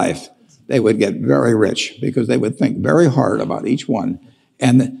entire life, they would get very rich because they would think very hard about each one.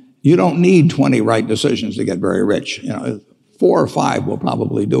 And you don't need 20 right decisions to get very rich. 4 or 5 will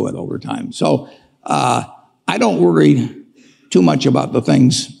probably do it over time. So I don't worry too much about the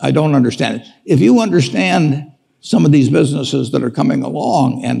things I don't understand. If you understand some of these businesses that are coming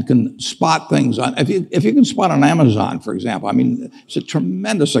along and can spot things on, if you can spot on Amazon, for example, I mean, it's a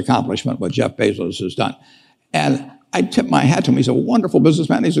tremendous accomplishment what Jeff Bezos has done. And I tip my hat to him. He's a wonderful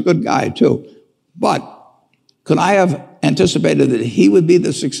businessman. He's a good guy, too. But could I have anticipated that he would be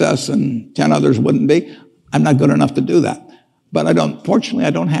the success and 10 others wouldn't be? I'm not good enough to do that. But fortunately, I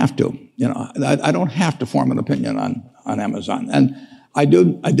don't have to. I don't have to form an opinion on Amazon. And I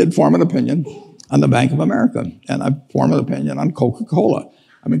did form an opinion on the Bank of America, and I formed an opinion on Coca-Cola.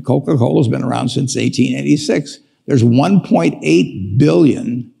 I mean, Coca-Cola's been around since 1886. There's 1.8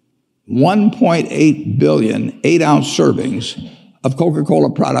 billion 8-ounce servings of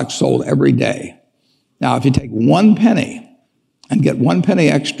Coca-Cola products sold every day. Now, if you take 1 penny and get 1 penny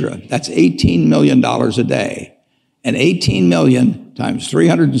extra, that's $18 million a day. And 18 million times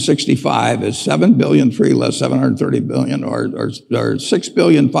 365 is 7 billion, 3 less 730 billion, or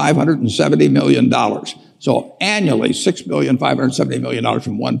 $6,570 million. So annually, $6,570 million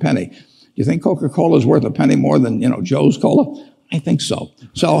from 1 penny. Do you think Coca-Cola is worth a penny more than, Joe's Cola? I think so.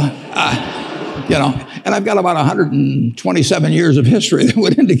 So, and I've got about 127 years of history that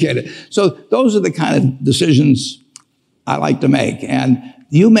would indicate it. So those are the kind of decisions I like to make. And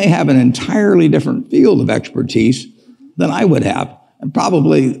you may have an entirely different field of expertise than I would have, and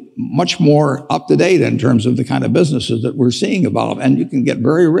probably much more up to date in terms of the kind of businesses that we're seeing evolve. And you can get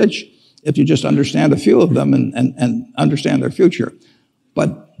very rich if you just understand a few of them and understand their future.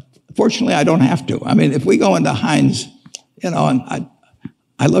 But fortunately, I don't have to. I mean, if we go into Heinz, and I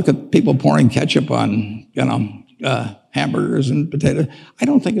look at people pouring ketchup on, hamburgers and potatoes, I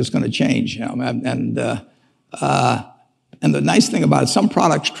don't think it's going to change. And the nice thing about it, some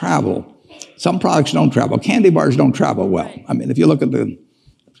products travel. Some products don't travel. Candy bars don't travel well. I mean, if you look at the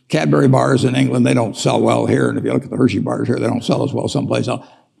Cadbury bars in England, they don't sell well here. And if you look at the Hershey bars here, they don't sell as well someplace else.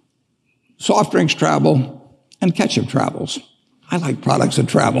 Soft drinks travel and ketchup travels. I like products that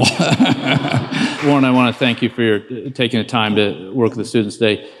travel. Warren, I want to thank you for taking the time to work with the students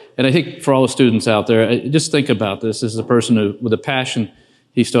today. And I think for all the students out there, just think about this. This is a person who, with a passion,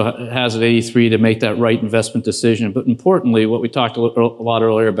 he still has at 83 to make that right investment decision. But importantly, what we talked a lot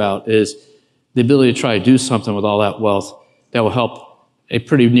earlier about is the ability to try to do something with all that wealth that will help a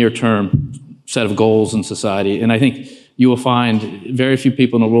pretty near-term set of goals in society. And I think you will find very few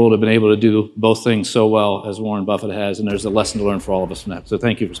people in the world have been able to do both things so well as Warren Buffett has, and there's a lesson to learn for all of us from that. So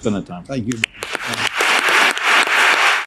thank you for spending the time. Thank you.